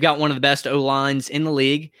they've got one of the best O-lines in the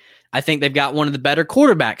league. I think they've got one of the better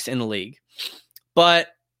quarterbacks in the league, but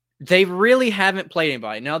they really haven't played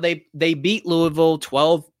anybody. Now they beat Louisville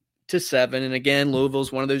 12-7. And again,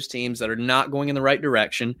 Louisville's one of those teams that are not going in the right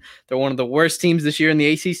direction. They're one of the worst teams this year in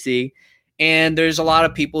the ACC. And there's a lot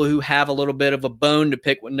of people who have a little bit of a bone to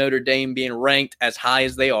pick with Notre Dame being ranked as high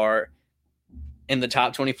as they are in the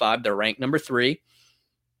top 25. They're ranked number 3.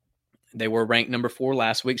 They were ranked number 4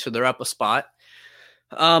 last week, so they're up a spot.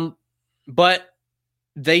 But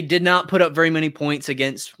they did not put up very many points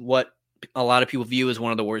against what a lot of people view as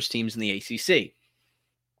one of the worst teams in the ACC.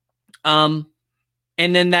 And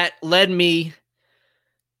then that led me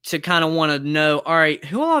to kind of want to know, all right,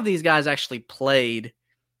 who all of these guys actually played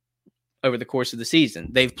over the course of the season?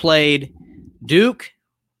 They've played Duke,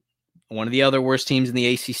 one of the other worst teams in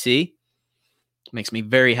the ACC. Makes me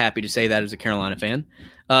very happy to say that as a Carolina fan.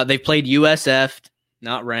 They've played USF,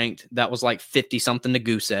 not ranked. That was like 50-something to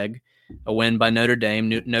goose egg, a win by Notre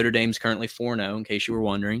Dame. Notre Dame's currently 4-0, in case you were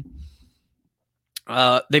wondering.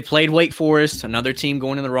 They played Wake Forest, another team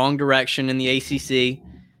going in the wrong direction in the ACC.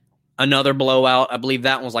 Another blowout. I believe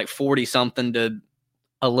that one was like 40-something to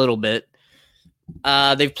a little bit.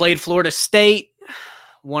 They've played Florida State,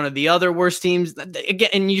 one of the other worst teams. Again,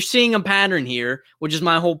 and you're seeing a pattern here, which is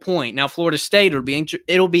my whole point. Now, Florida State,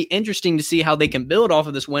 it'll be interesting to see how they can build off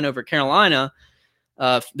of this win over Carolina,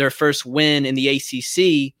 their first win in the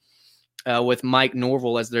ACC with Mike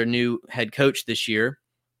Norvell as their new head coach this year.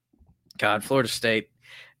 God, Florida State.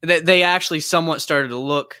 They actually somewhat started to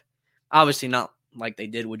look, obviously not like they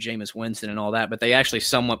did with Jameis Winston and all that, but they actually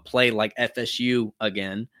somewhat play like FSU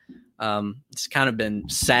again. It's kind of been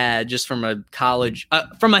sad just from a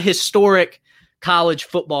historic college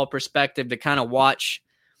football perspective to kind of watch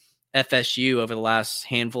FSU over the last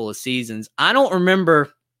handful of seasons. I don't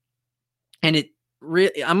remember, and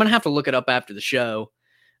I'm going to have to look it up after the show.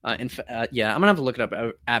 I'm going to have to look it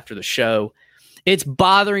up after the show. It's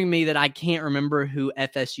bothering me that I can't remember who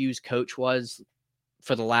FSU's coach was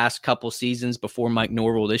for the last couple seasons before Mike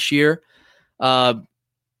Norvell this year. The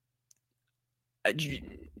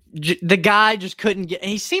guy just couldn't get,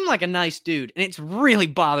 he seemed like a nice dude, and it's really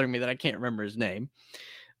bothering me that I can't remember his name.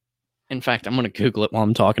 In fact, I'm going to Google it while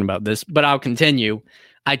I'm talking about this, but I'll continue.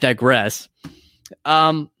 I digress.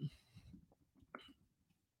 So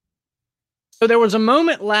there was a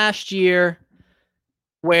moment last year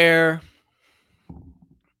where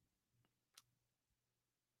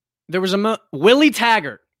there was Willie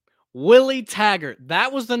Taggart. Willie Taggart.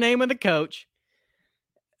 That was the name of the coach.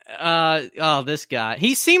 This guy.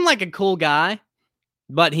 He seemed like a cool guy,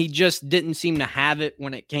 but he just didn't seem to have it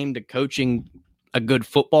when it came to coaching a good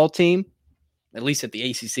football team, at least at the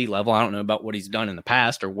ACC level. I don't know about what he's done in the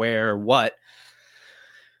past or where or what.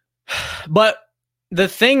 But the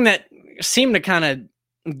thing that seemed to kind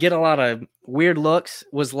of get a lot of weird looks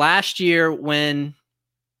was last year when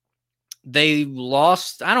they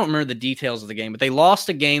lost. I don't remember the details of the game, but they lost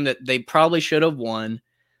a game that they probably should have won.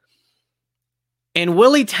 And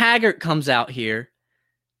Willie Taggart comes out here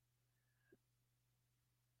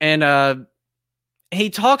and he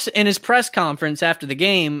talks in his press conference after the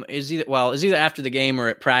game, is either after the game or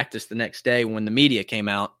at practice the next day when the media came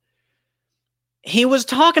out. He was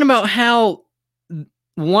talking about how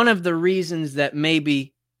one of the reasons that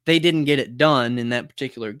maybe they didn't get it done in that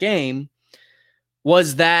particular game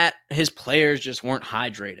was that his players just weren't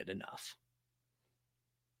hydrated enough.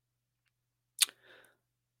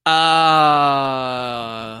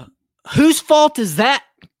 Whose fault is that,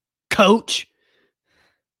 coach?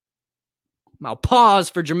 I'll pause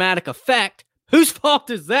for dramatic effect. Whose fault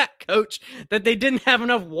is that, coach, that they didn't have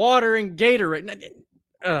enough water and Gatorade?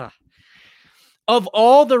 Of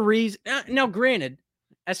all the reasons, now granted,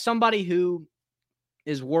 as somebody who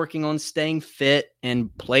is working on staying fit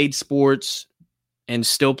and played sports and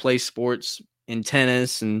still plays sports in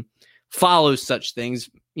tennis and follows such things,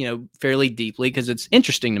 fairly deeply because it's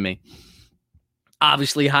interesting to me.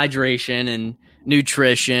 Obviously, hydration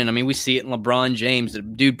nutrition. I mean, we see it in LeBron James. The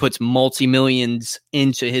dude puts multi-millions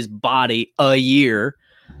into his body a year.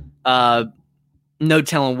 No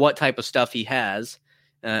telling what type of stuff he has.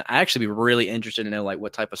 I actually be really interested to know like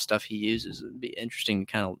what type of stuff he uses. It'd be interesting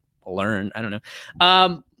to kind of learn. I don't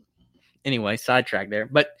know. Anyway, sidetrack there.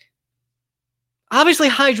 But obviously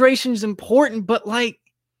hydration is important, but like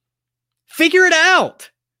figure it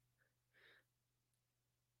out.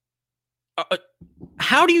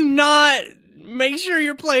 How do you not make sure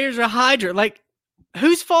your players are hydrated? Like,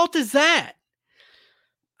 whose fault is that?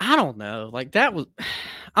 I don't know. Like that was,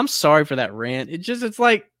 I'm sorry for that rant. It's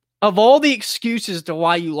like, of all the excuses to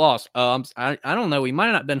why you lost, I don't know. We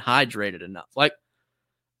might not have been hydrated enough. Like,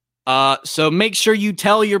 so make sure you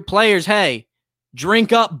tell your players, hey,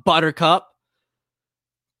 drink up, Buttercup.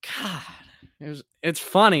 God, it's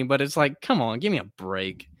funny, but it's like, come on, give me a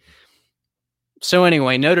break. So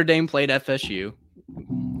anyway, Notre Dame played FSU.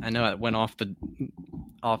 I know I went off the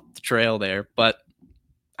trail there, but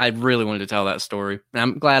I really wanted to tell that story. And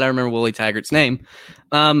I'm glad I remember Willie Taggart's name.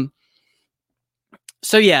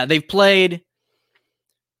 So yeah, they've played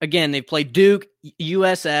Duke,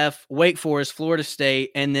 USF, Wake Forest, Florida State,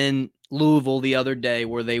 and then Louisville the other day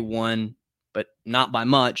where they won, but not by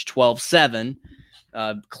much, 12-7.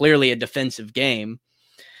 Clearly a defensive game.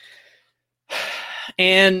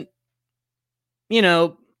 And, you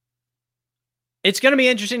know, it's going to be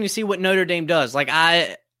interesting to see what Notre Dame does. Like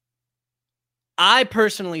I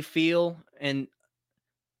personally feel, and,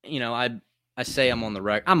 you know, I say I'm on the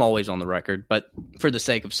record. I'm always on the record, but for the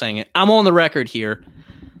sake of saying it, I'm on the record here.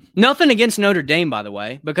 Nothing against Notre Dame, by the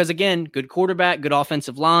way, because again, good quarterback, good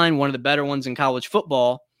offensive line, one of the better ones in college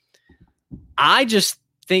football. I just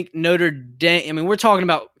think Notre Dame, I mean, we're talking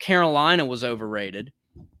about Carolina was overrated.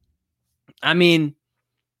 I mean,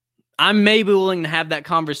 I may be willing to have that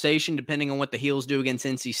conversation depending on what the Heels do against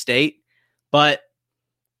NC State, but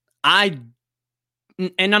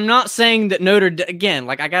and I'm not saying that again,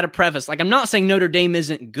 like I got to preface, like I'm not saying Notre Dame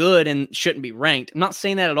isn't good and shouldn't be ranked. I'm not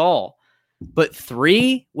saying that at all. But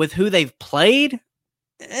 3 with who they've played?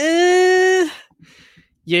 You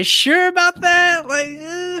sure about that?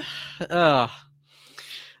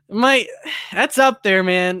 Like, that's up there,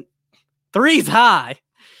 man. 3's high.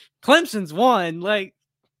 Clemson's 1. Like,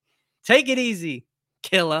 take it easy,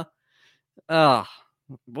 killer. We'll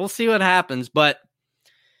see what happens, but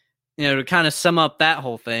you know, to kind of sum up that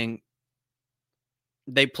whole thing,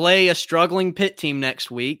 they play a struggling Pitt team next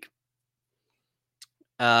week.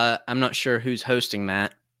 I'm not sure who's hosting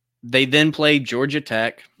that. They then play Georgia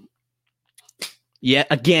Tech. Yet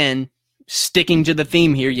again, sticking to the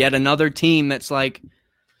theme here, yet another team that's like,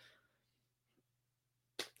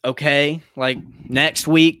 okay, like next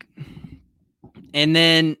week. And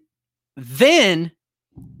then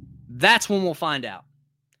that's when we'll find out.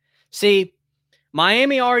 See,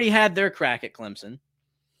 Miami already had their crack at Clemson.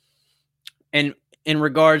 And in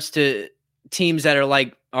regards to teams that are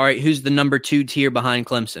like, all right, who's the number 2 tier behind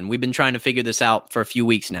Clemson? We've been trying to figure this out for a few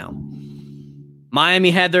weeks now. Miami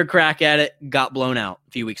had their crack at it, got blown out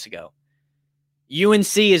a few weeks ago.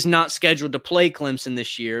 UNC is not scheduled to play Clemson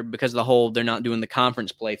this year because of the whole they're not doing the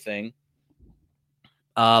conference play thing.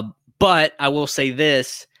 But I will say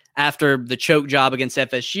this, after the choke job against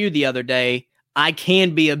FSU the other day, I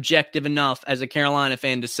can be objective enough as a Carolina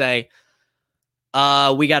fan to say,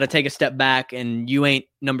 we got to take a step back, and you ain't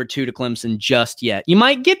number 2 to Clemson just yet. You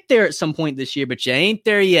might get there at some point this year, but you ain't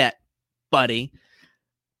there yet, buddy.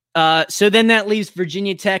 So then that leaves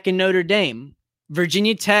Virginia Tech and Notre Dame.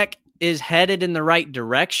 Virginia Tech is headed in the right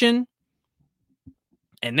direction,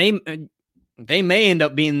 and they may end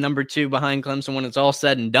up being number 2 behind Clemson when it's all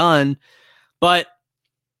said and done. But,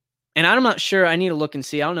 and I'm not sure, I need to look and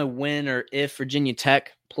see. I don't know when or if Virginia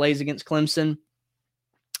Tech plays against Clemson.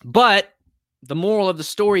 But the moral of the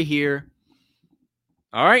story here,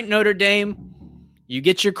 all right, Notre Dame, you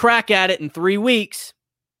get your crack at it in 3 weeks.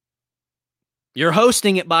 You're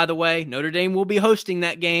hosting it, by the way. Notre Dame will be hosting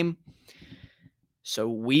that game. So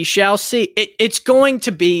we shall see. It's going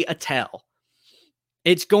to be a tell.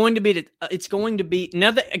 It's going to be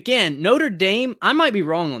now that, again, Notre Dame, I might be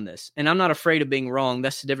wrong on this, and I'm not afraid of being wrong.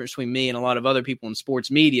 That's the difference between me and a lot of other people in sports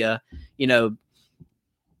media. You know,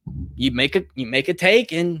 you make a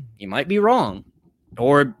take and you might be wrong,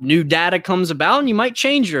 or new data comes about and you might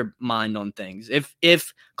change your mind on things.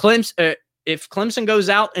 If Clemson goes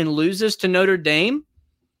out and loses to Notre Dame,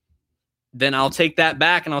 then I'll take that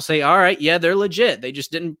back and I'll say, all right, yeah, they're legit. They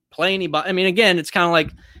just didn't play anybody. I mean, again, it's kind of like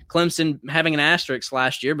Clemson having an asterisk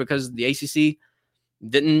last year because the ACC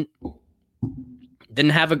didn't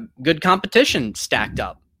have a good competition stacked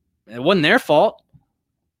up. It wasn't their fault.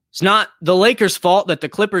 It's not the Lakers' fault that the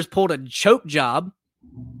Clippers pulled a choke job.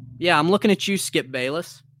 Yeah, I'm looking at you, Skip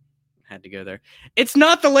Bayless. Had to go there. It's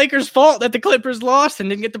not the Lakers' fault that the Clippers lost and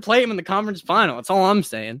didn't get to play them in the conference final. That's all I'm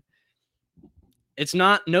saying. It's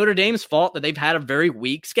not Notre Dame's fault that they've had a very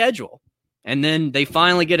weak schedule. And then they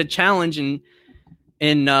finally get a challenge in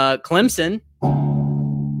Clemson.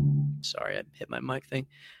 Sorry, I hit my mic thing.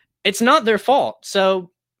 It's not their fault.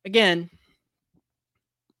 So, again,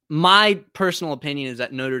 my personal opinion is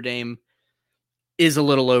that Notre Dame is a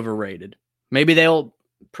little overrated. Maybe they'll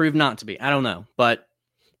prove not to be. I don't know. But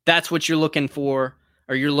that's what you're looking for,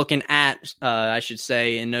 or you're looking at, I should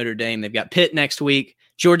say, in Notre Dame. They've got Pitt next week,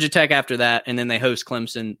 Georgia Tech after that, and then they host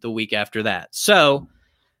Clemson the week after that. So,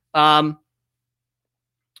 got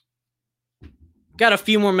a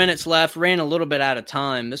few more minutes left. Ran a little bit out of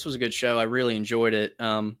time. This was a good show. I really enjoyed it.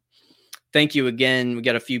 Thank you again. We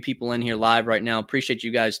got a few people in here live right now. Appreciate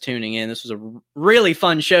you guys tuning in. This was a really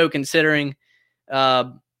fun show considering.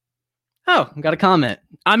 Oh, got a comment.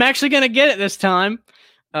 I'm actually going to get it this time.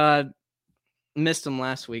 Missed them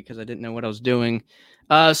last week because I didn't know what I was doing.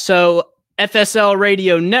 So FSL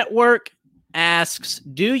Radio Network asks,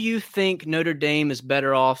 do you think Notre Dame is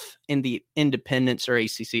better off in the Independence or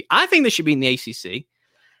ACC? I think they should be in the ACC.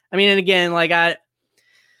 I mean, and again, like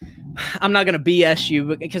I'm not going to BS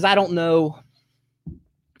you because I don't know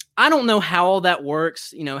how all that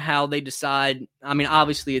works, you know, how they decide. I mean,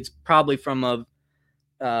 obviously it's probably from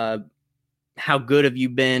how good have you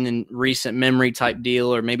been in recent memory type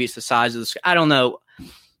deal, or maybe it's the size of the, I don't know.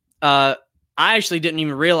 I actually didn't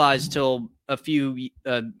even realize till a few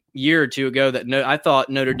year or two ago that I thought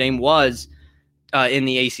Notre Dame was in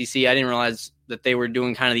the ACC. I didn't realize that they were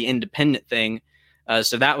doing kind of the independent thing.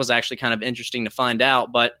 So that was actually kind of interesting to find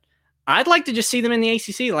out, but I'd like to just see them in the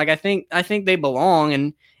ACC. Like I think they belong.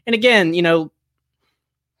 And again, you know,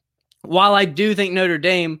 while I do think Notre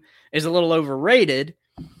Dame is a little overrated,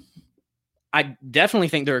 I definitely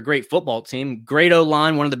think they're a great football team, great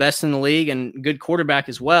O-line, one of the best in the league, and good quarterback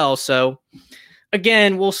as well. So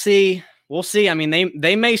again, we'll see. I mean,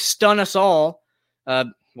 they may stun us all.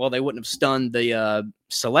 Well, they wouldn't have stunned the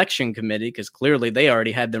selection committee because clearly they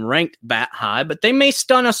already had them ranked that high, but they may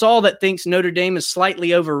stun us all that thinks Notre Dame is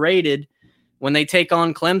slightly overrated when they take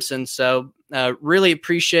on Clemson. So really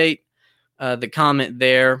appreciate the comment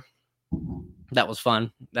there. That was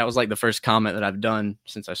fun. That was like the first comment that I've done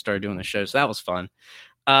since I started doing the show. So that was fun.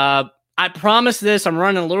 I promise this. I'm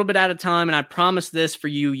running a little bit out of time, and I promise this for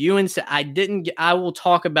you. UNC, I will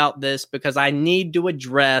talk about this because I need to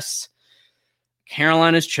address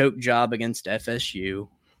Carolina's choke job against FSU.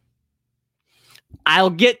 I'll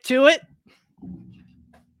get to it.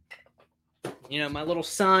 You know, my little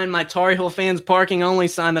sign, my Tar Heel fans parking only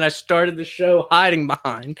sign that I started the show hiding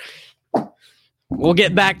behind. We'll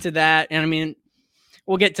get back to that. And I mean,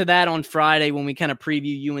 we'll get to that on Friday when we kind of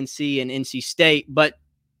preview UNC and NC State. But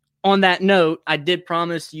on that note, I did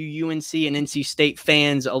promise you UNC and NC State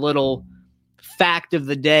fans a little fact of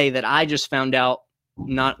the day that I just found out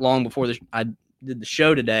not long before I did the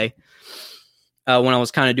show today when I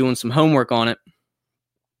was kind of doing some homework on it.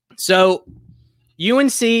 So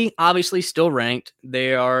UNC obviously still ranked.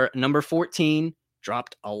 They are number 14,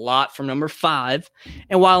 dropped a lot from number 5.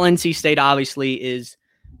 And while NC State obviously is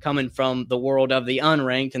coming from the world of the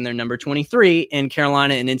unranked and they're number 23, and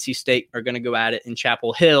Carolina and NC State are going to go at it in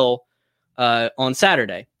Chapel Hill on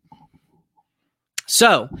Saturday.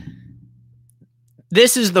 So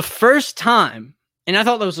this is the first time, and I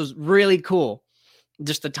thought this was really cool,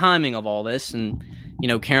 just the timing of all this. And, you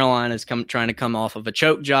know, Carolina's trying to come off of a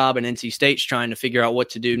choke job, and NC State's trying to figure out what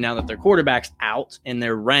to do now that their quarterback's out and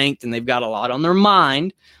they're ranked and they've got a lot on their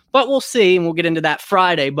mind. But we'll see, and we'll get into that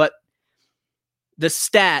Friday. But the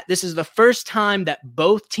stat, this is the first time that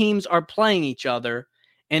both teams are playing each other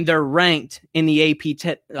and they're ranked in the AP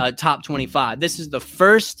top 25. This is the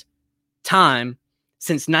first time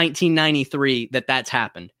since 1993 that that's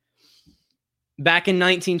happened. Back in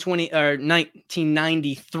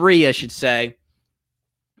 1993, I should say,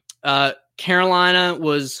 Carolina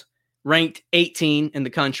was ranked 18 in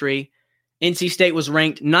the country. NC State was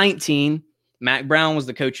ranked 19. Mac Brown was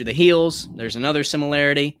the coach of the Heels. There's another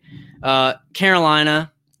similarity.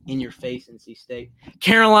 Carolina, in your face, NC State.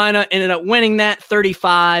 Carolina ended up winning that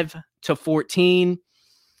 35-14.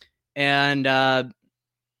 And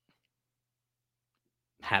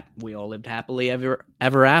we all lived happily ever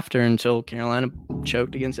after until Carolina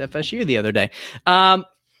choked against FSU the other day. But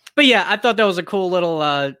yeah, I thought that was a cool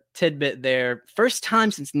little tidbit there. First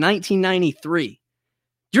time since 1993.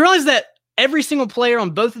 Do you realize that every single player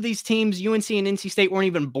on both of these teams, UNC and NC State, weren't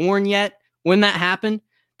even born yet when that happened?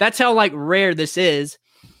 That's how like rare this is.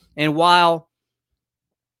 And while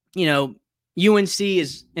UNC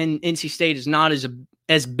is and NC State is not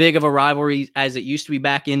as big of a rivalry as it used to be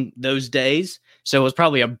back in those days. So it was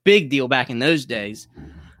probably a big deal back in those days.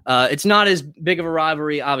 It's not as big of a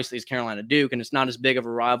rivalry, obviously, as Carolina Duke, and it's not as big of a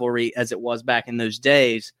rivalry as it was back in those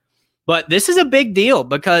days. But this is a big deal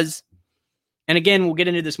because, and again, we'll get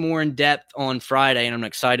into this more in depth on Friday, and I'm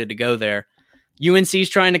excited to go there. UNC is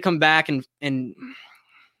trying to come back and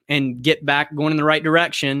get back going in the right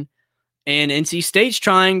direction, and NC State's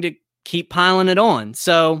trying to keep piling it on.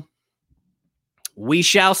 So we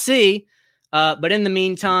shall see. But in the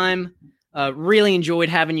meantime, really enjoyed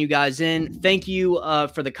having you guys in. Thank you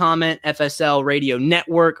for the comment, FSL Radio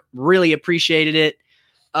Network. Really appreciated it.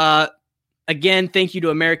 Again, thank you to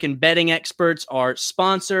American Betting Experts, our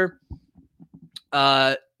sponsor.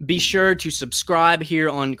 Be sure to subscribe here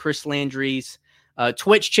on Chris Landry's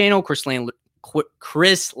Twitch channel,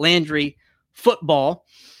 Chris Landry Football.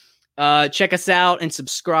 Check us out and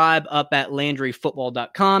subscribe up at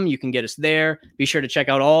LandryFootball.com. You can get us there. Be sure to check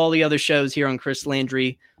out all the other shows here on Chris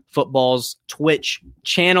Landry Football's Twitch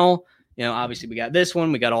channel. Obviously we got this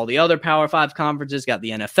one. We got all the other Power 5 conferences, got the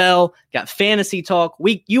NFL, got fantasy talk.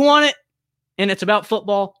 You want it, and it's about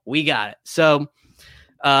football, we got it. So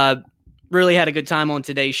really had a good time on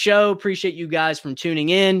today's show. Appreciate you guys from tuning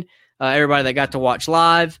in. Everybody that got to watch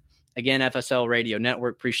live. Again, FSL Radio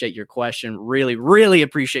Network, appreciate your question. Really, really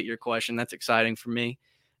appreciate your question. That's exciting for me.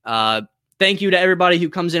 Thank you to everybody who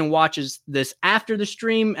comes in and watches this after the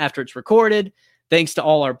stream, after it's recorded. Thanks to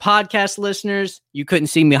all our podcast listeners. You couldn't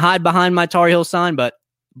see me hide behind my Tar Heel sign, but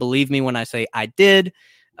believe me when I say I did.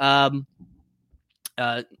 It's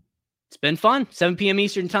been fun. 7 p.m.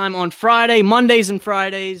 Eastern time on Friday, Mondays and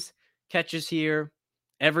Fridays. Catch us here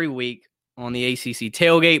every week on the ACC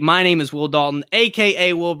Tailgate. My name is Will Dalton,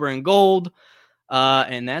 a.k.a. Wilbur and Gold.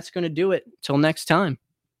 And that's going to do it. Till next time.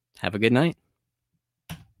 Have a good night.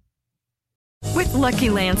 With Lucky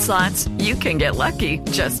Land Slots, you can get lucky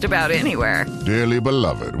just about anywhere. Dearly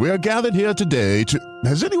beloved, we are gathered here today to...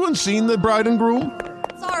 Has anyone seen the bride and groom?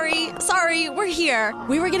 Sorry, we're here.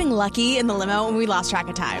 We were getting lucky in the limo and we lost track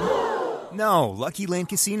of time. No, Lucky Land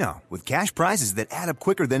Casino, with cash prizes that add up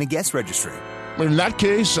quicker than a guest registry. In that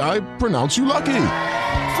case, I pronounce you lucky.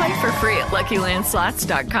 Play for free at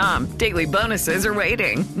LuckyLandSlots.com. Daily bonuses are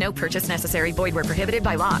waiting. No purchase necessary. Void where prohibited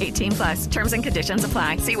by law. 18+. Terms and conditions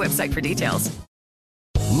apply. See website for details.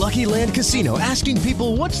 Lucky Land Casino, asking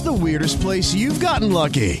people, what's the weirdest place you've gotten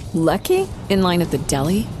lucky? Lucky? In line at the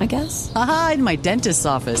deli, I guess? Aha, in my dentist's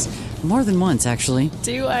office. More than once, actually.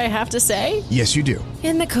 Do I have to say? Yes, you do.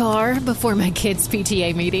 In the car before my kids'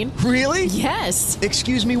 PTA meeting. Really? Yes.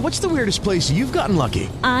 Excuse me, what's the weirdest place you've gotten lucky?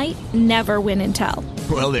 I never win and tell.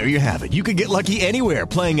 Well, there you have it. You can get lucky anywhere,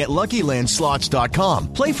 playing at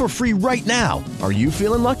LuckyLandSlots.com. Play for free right now. Are you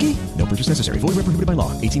feeling lucky? No purchase necessary. Void where prohibited by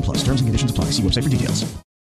law. 18+. Terms and conditions apply. See website for details.